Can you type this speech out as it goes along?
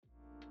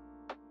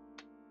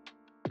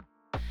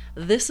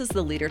This is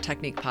the Leader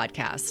Technique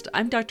Podcast.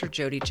 I'm Dr.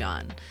 Jody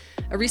John,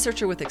 a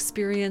researcher with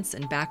experience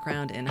and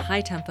background in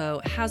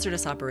high-tempo,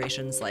 hazardous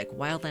operations like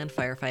wildland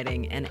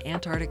firefighting and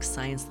Antarctic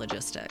science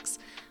logistics.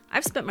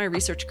 I've spent my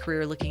research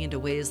career looking into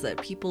ways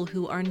that people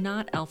who are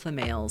not alpha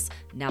males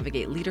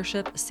navigate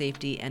leadership,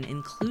 safety, and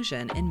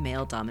inclusion in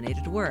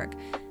male-dominated work.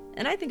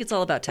 And I think it's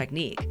all about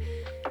technique.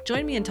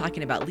 Join me in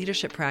talking about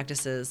leadership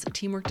practices,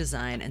 teamwork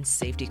design, and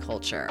safety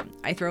culture.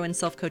 I throw in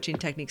self-coaching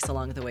techniques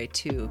along the way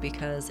too,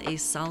 because a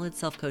solid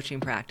self-coaching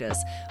practice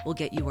will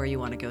get you where you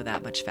want to go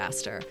that much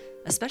faster,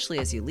 especially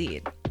as you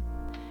lead.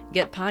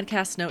 Get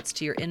podcast notes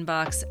to your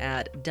inbox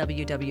at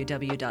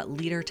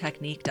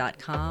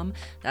www.leadertechnique.com.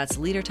 That's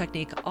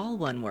leadertechnique, all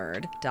one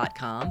word,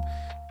 .com.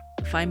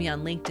 Find me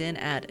on LinkedIn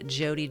at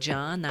Jody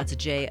John, that's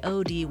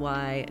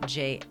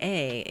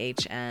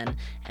JODYJAHN,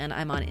 and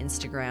I'm on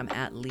Instagram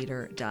at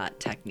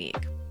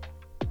leader.technique.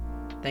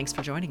 Thanks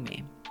for joining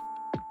me.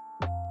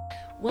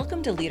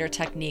 Welcome to Leader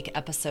Technique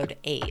Episode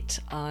 8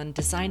 on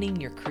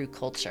designing your crew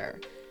culture.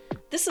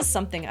 This is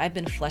something I've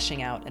been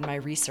fleshing out in my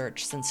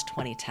research since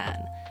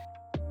 2010.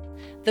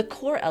 The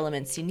core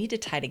elements you need to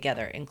tie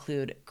together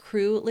include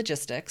crew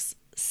logistics,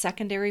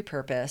 secondary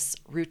purpose,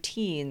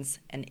 routines,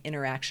 and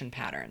interaction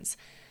patterns.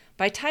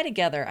 By tie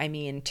together, I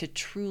mean to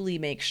truly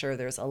make sure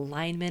there's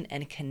alignment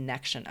and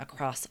connection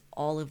across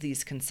all of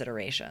these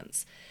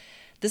considerations.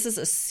 This is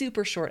a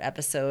super short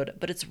episode,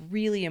 but it's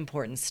really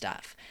important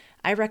stuff.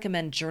 I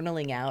recommend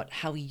journaling out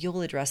how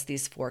you'll address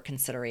these 4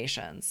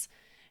 considerations.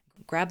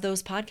 Grab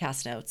those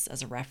podcast notes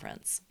as a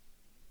reference.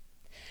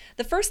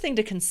 The first thing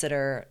to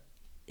consider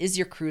is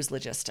your crew's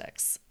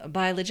logistics.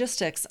 By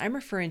logistics, I'm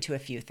referring to a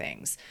few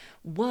things.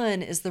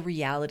 One is the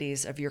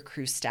realities of your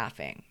crew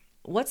staffing.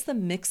 What's the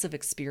mix of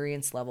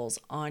experience levels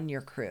on your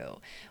crew?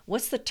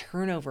 What's the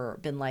turnover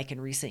been like in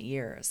recent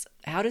years?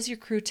 How does your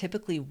crew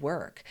typically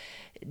work?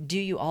 Do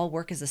you all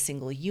work as a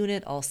single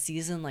unit all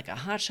season like a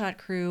hotshot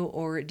crew,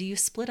 or do you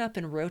split up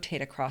and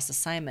rotate across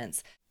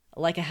assignments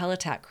like a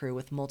helitack crew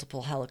with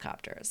multiple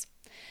helicopters?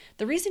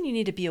 The reason you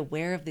need to be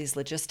aware of these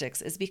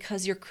logistics is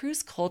because your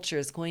crew's culture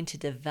is going to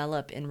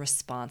develop in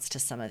response to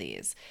some of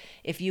these.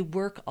 If you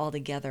work all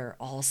together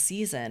all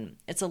season,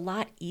 it's a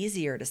lot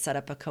easier to set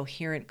up a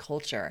coherent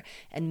culture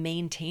and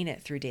maintain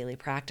it through daily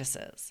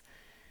practices.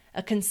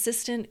 A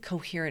consistent,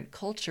 coherent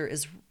culture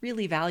is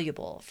really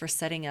valuable for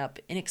setting up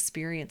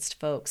inexperienced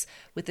folks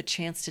with the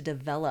chance to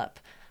develop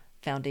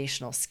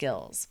foundational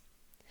skills.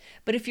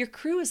 But if your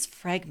crew is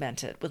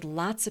fragmented with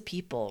lots of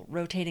people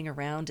rotating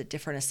around at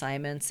different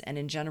assignments and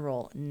in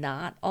general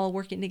not all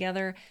working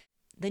together,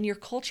 then your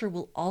culture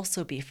will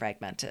also be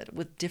fragmented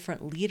with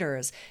different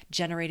leaders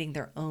generating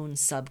their own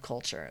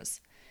subcultures.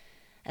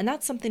 And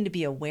that's something to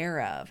be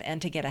aware of and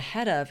to get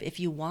ahead of if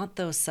you want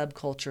those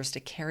subcultures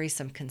to carry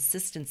some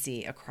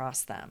consistency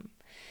across them.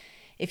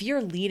 If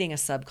you're leading a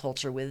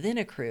subculture within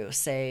a crew,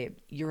 say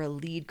you're a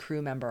lead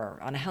crew member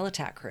on a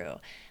helitack crew,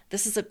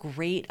 this is a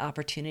great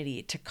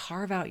opportunity to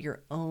carve out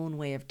your own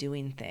way of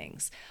doing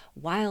things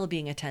while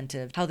being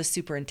attentive to how the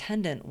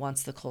superintendent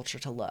wants the culture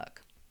to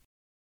look.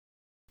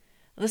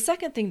 The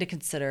second thing to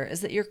consider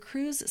is that your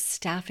crew's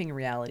staffing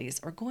realities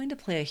are going to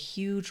play a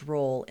huge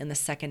role in the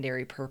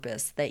secondary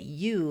purpose that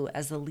you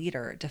as the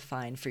leader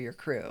define for your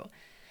crew.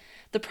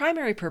 The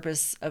primary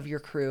purpose of your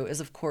crew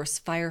is, of course,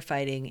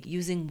 firefighting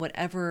using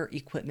whatever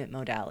equipment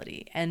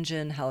modality,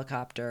 engine,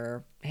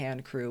 helicopter,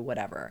 hand crew,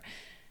 whatever.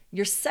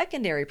 Your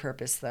secondary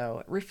purpose,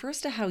 though, refers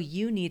to how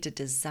you need to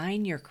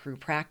design your crew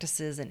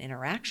practices and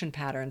interaction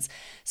patterns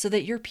so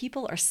that your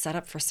people are set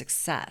up for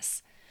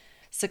success.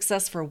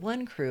 Success for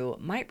one crew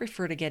might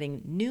refer to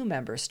getting new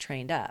members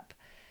trained up.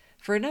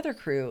 For another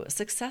crew,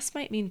 success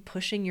might mean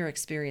pushing your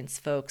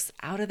experienced folks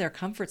out of their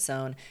comfort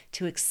zone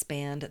to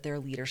expand their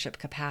leadership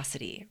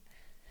capacity.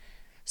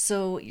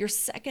 So your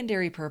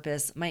secondary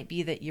purpose might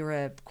be that you're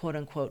a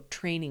quote-unquote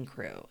training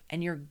crew,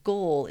 and your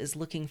goal is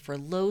looking for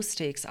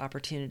low-stakes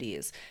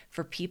opportunities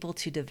for people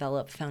to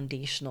develop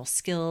foundational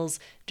skills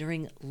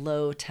during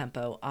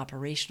low-tempo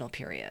operational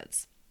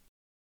periods.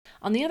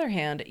 On the other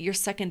hand, your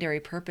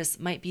secondary purpose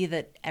might be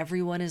that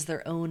everyone is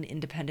their own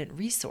independent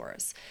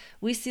resource.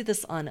 We see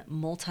this on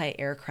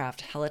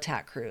multi-aircraft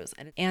helitack crews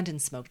and in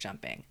smoke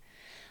jumping.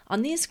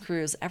 On these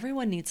crews,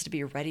 everyone needs to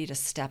be ready to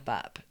step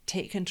up,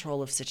 take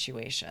control of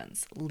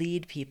situations,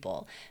 lead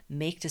people,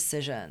 make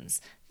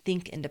decisions,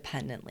 think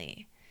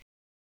independently.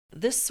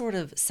 This sort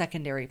of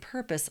secondary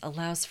purpose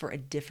allows for a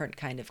different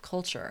kind of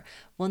culture,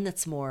 one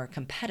that's more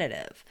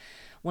competitive,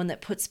 one that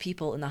puts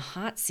people in the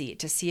hot seat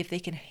to see if they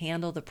can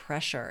handle the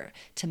pressure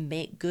to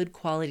make good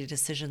quality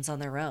decisions on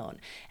their own,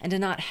 and to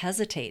not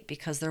hesitate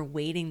because they're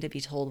waiting to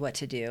be told what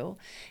to do,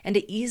 and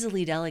to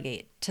easily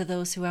delegate to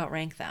those who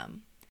outrank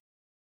them.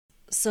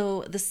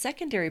 So the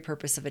secondary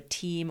purpose of a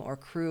team or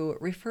crew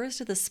refers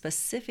to the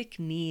specific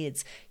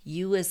needs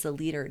you as the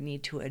leader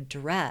need to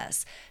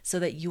address so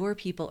that your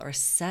people are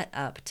set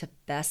up to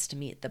best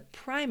meet the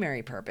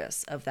primary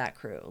purpose of that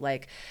crew,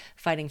 like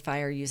fighting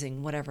fire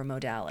using whatever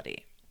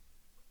modality.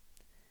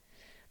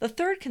 The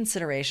third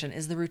consideration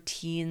is the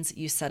routines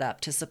you set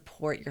up to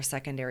support your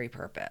secondary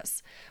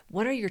purpose.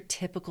 What are your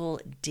typical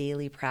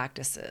daily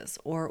practices,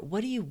 or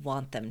what do you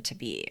want them to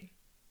be?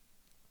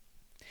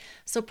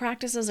 So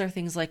practices are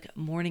things like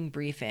morning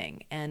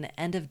briefing and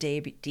end of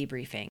day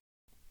debriefing.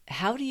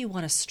 How do you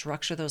want to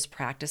structure those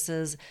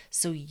practices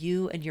so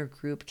you and your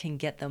group can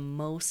get the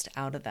most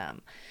out of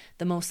them,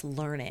 the most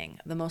learning,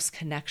 the most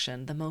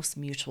connection, the most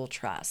mutual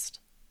trust?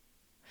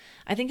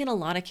 I think in a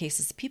lot of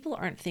cases, people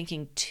aren't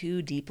thinking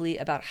too deeply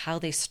about how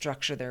they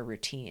structure their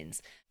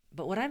routines.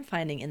 But what I'm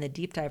finding in the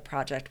Deep Dive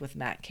project with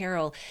Matt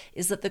Carroll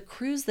is that the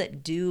crews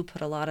that do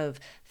put a lot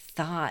of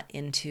thought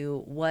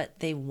into what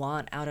they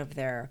want out of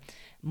their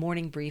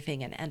morning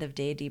briefing and end of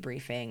day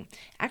debriefing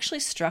actually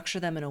structure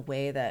them in a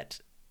way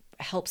that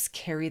helps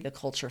carry the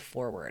culture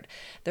forward.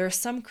 There are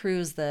some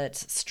crews that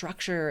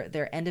structure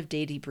their end of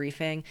day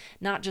debriefing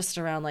not just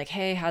around like,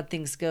 hey, how'd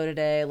things go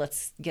today?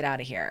 Let's get out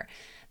of here.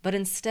 But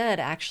instead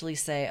actually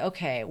say,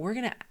 okay, we're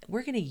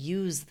gonna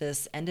use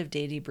this end of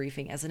day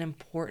debriefing as an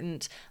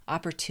important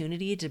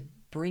opportunity to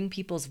bring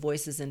people's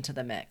voices into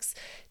the mix,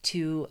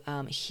 to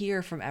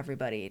hear from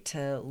everybody,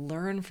 to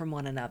learn from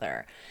one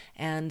another,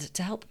 and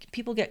to help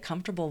people get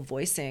comfortable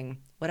voicing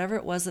whatever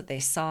it was that they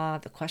saw,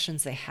 the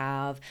questions they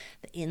have,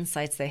 the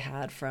insights they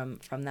had from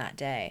that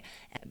day.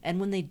 And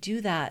when they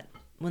do that,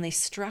 when they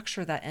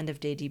structure that end of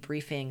day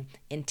debriefing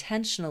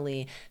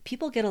intentionally,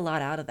 people get a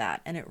lot out of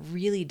that. And it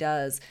really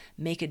does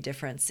make a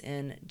difference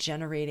in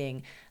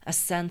generating a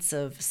sense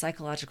of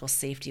psychological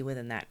safety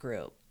within that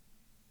group.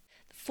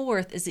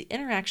 Fourth is the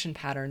interaction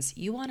patterns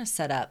you want to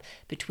set up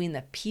between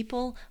the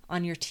people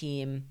on your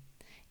team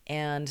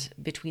and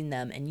between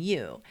them and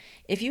you.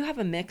 If you have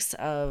a mix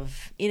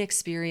of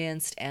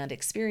inexperienced and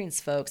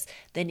experienced folks,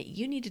 then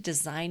you need to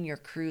design your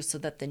crew so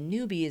that the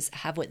newbies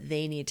have what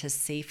they need to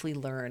safely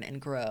learn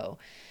and grow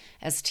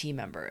as team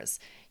members.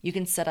 You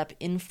can set up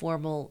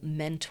informal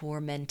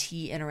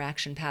mentor-mentee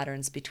interaction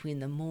patterns between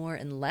the more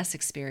and less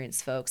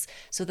experienced folks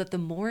so that the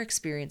more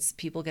experienced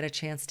people get a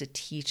chance to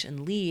teach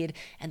and lead,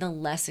 and the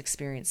less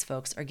experienced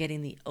folks are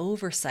getting the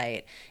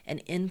oversight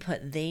and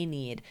input they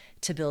need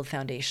to build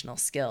foundational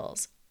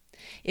skills.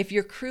 If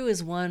your crew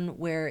is one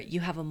where you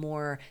have a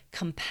more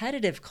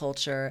competitive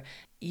culture,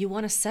 you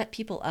want to set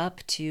people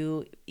up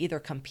to either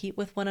compete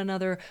with one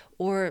another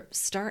or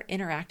start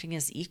interacting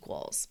as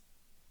equals.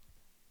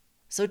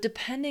 So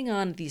depending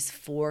on these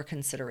four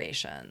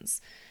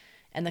considerations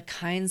and the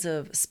kinds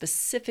of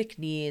specific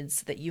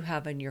needs that you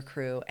have in your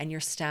crew and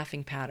your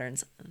staffing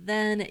patterns,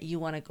 then you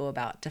want to go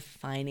about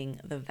defining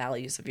the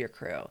values of your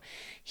crew.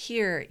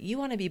 Here, you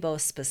want to be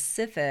both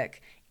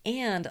specific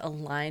and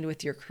aligned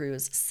with your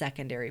crew's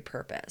secondary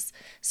purpose.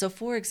 So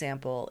for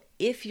example,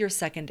 if your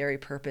secondary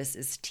purpose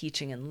is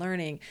teaching and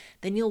learning,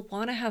 then you'll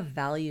want to have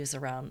values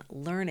around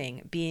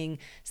learning being,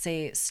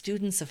 say,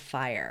 students of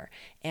fire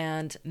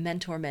and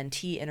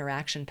mentor-mentee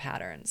interaction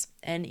patterns.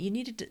 And you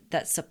need to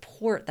that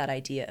support that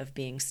idea of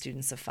being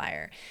students of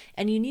fire.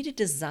 And you need to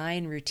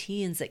design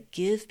routines that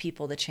give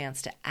people the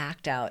chance to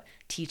act out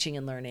teaching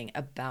and learning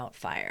about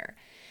fire.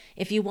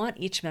 If you want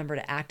each member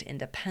to act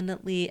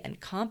independently and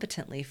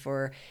competently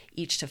for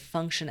each to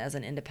function as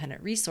an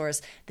independent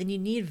resource, then you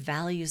need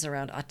values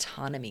around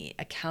autonomy,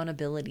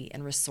 accountability,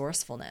 and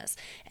resourcefulness.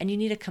 And you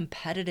need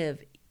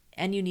competitive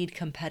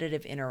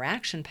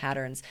interaction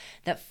patterns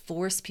that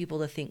force people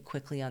to think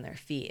quickly on their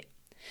feet.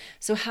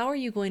 So how are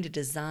you going to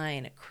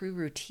design crew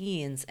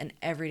routines and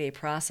everyday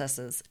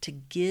processes to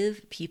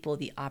give people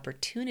the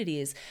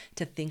opportunities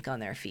to think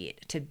on their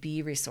feet, to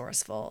be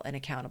resourceful and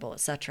accountable,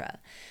 etc.?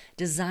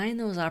 Design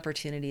those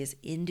opportunities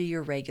into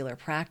your regular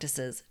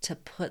practices to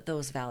put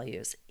those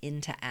values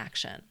into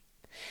action.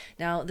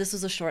 Now, this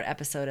was a short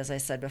episode, as I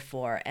said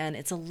before, and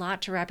it's a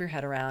lot to wrap your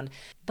head around,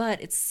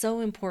 but it's so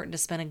important to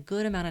spend a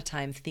good amount of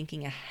time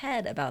thinking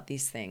ahead about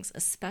these things,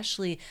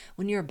 especially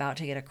when you're about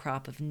to get a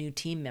crop of new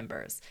team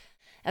members.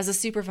 As a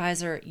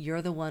supervisor,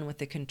 you're the one with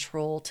the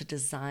control to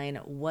design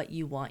what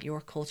you want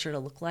your culture to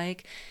look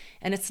like.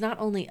 And it's not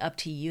only up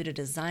to you to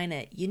design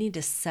it, you need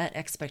to set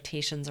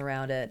expectations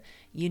around it,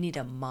 you need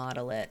to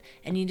model it,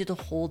 and you need to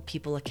hold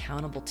people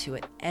accountable to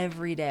it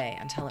every day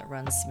until it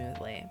runs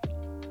smoothly.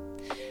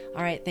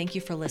 All right, thank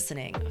you for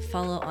listening.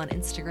 Follow on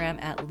Instagram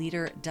at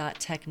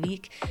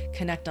leader.technique.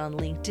 Connect on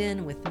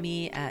LinkedIn with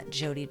me at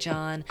Jody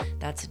John.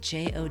 That's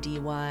JODYJAHN.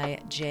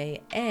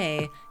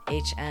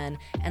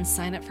 And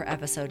sign up for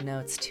episode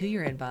notes to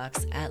your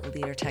inbox at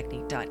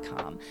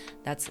leadertechnique.com.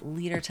 That's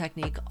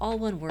leadertechnique, all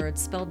one word,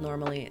 spelled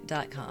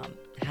normally.com.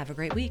 Have a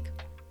great week.